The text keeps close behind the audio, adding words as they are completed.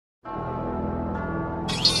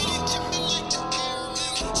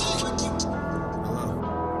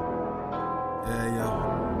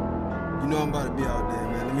about to be out there,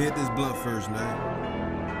 man. Let me hit this blunt first, man.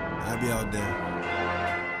 I'll be out there.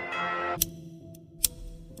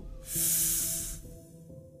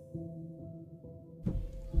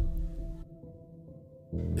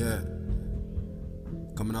 Yeah.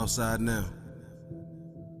 Coming outside now.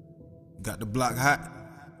 Got the block hot.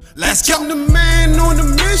 Let's go. I'm the man on the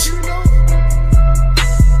mission.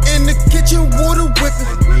 In the kitchen, water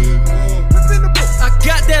whipping. I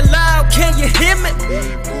got that loud, can you hear me?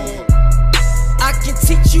 I can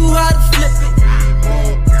teach you how to flip it.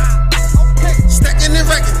 Stackin' and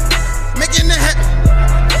rackin', making it happen.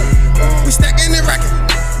 We stackin' and rackin',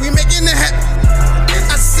 we making it happen.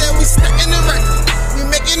 I said we stackin' and rackin', we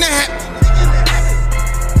making it happen.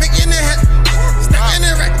 Making it happen. Stackin'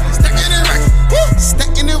 and rackin', stackin' and rackin'.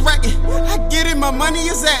 Stackin' and rackin', I get it, my money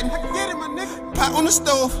is at. I get it, my nigga. Pot on the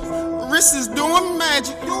stove, wrist is doing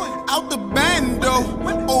magic. Out the bando,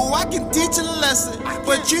 oh I can teach a lesson,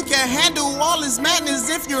 but you can't handle all this madness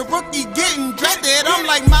if you're a rookie getting drafted. I'm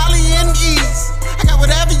like Molly and Ease, I got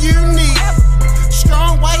whatever you need.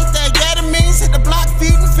 Strong white, that means hit the block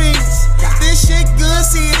feeding fiends. This shit good,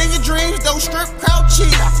 see it in your dreams, don't strip crowd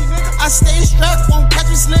cheap. I stay strapped, won't catch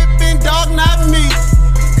me slipping, dog not me.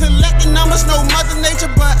 Collecting numbers, no mother nature,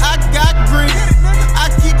 but I got green. I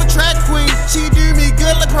keep a track queen, she do me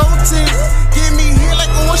good like protein. Give me here like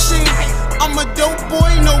Ocean. I'm a dope boy,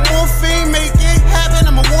 no morphine, make it happen.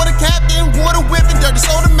 I'm a water captain, water whipping, dirty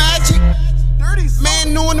soda magic.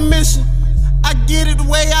 Man on a mission, I get it the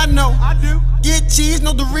way I know. I do. Get cheese,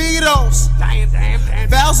 no Doritos. Damn.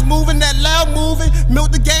 Valves moving, that loud moving.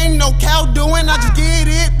 Milk the game, no cow doing. I just get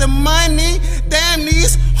it, the money. Damn,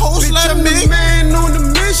 these hoes love me. Man on the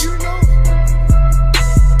mission.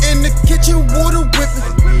 In the kitchen, water whipping.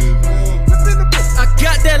 I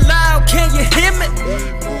got that loud, can you hear me?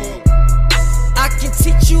 I can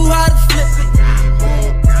teach you how to flip it.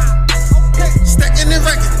 Stackin' and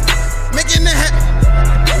rackin', making it happen.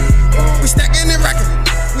 We stackin' and rackin',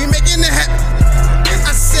 we making it happen.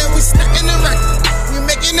 I said we stackin' and rackin', we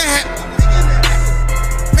making it happen.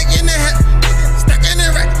 Making it happen. Stackin'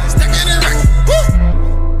 and rackin', stackin' and rackin'.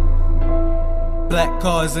 Black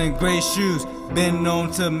cars and gray shoes, been known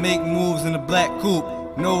to make moves in a black coupe.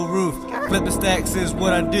 No roof, flipping stacks is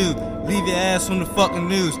what I do. Leave your ass on the fucking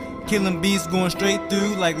news. Killing beats going straight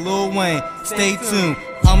through like Lil Wayne. Stay tuned,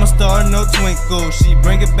 I'm a star, no twinkle. She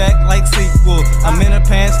bring it back like sequel. I'm in her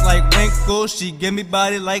pants like wrinkle. She give me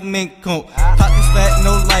body like mink coat. Hot and fat,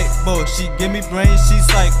 no light bulb. She give me brains, she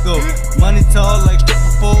psycho. Money tall like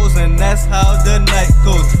stripper poles, and that's how the night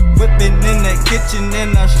goes. Whipping in that kitchen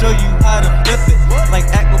and I'll show you how to flip it. Like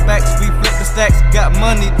acrobats, we flip the stacks. Got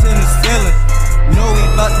money to the ceiling. Know we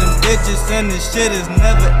bout them bitches and this shit is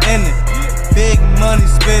never ending. Big money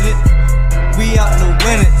spit it, we out to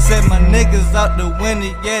win it. Said my niggas out to win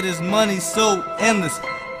it, yeah this money so endless.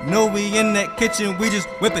 Know we in that kitchen, we just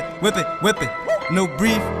whip it, whip it, whip it. No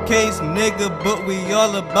briefcase nigga, but we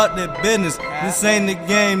all about that business. This ain't the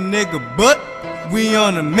game nigga, but we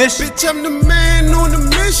on a mission. Bitch, I'm the man on a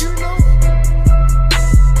mission.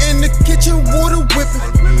 In the kitchen, water whipping.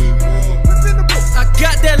 I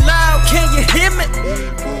got that loud, can you hear me?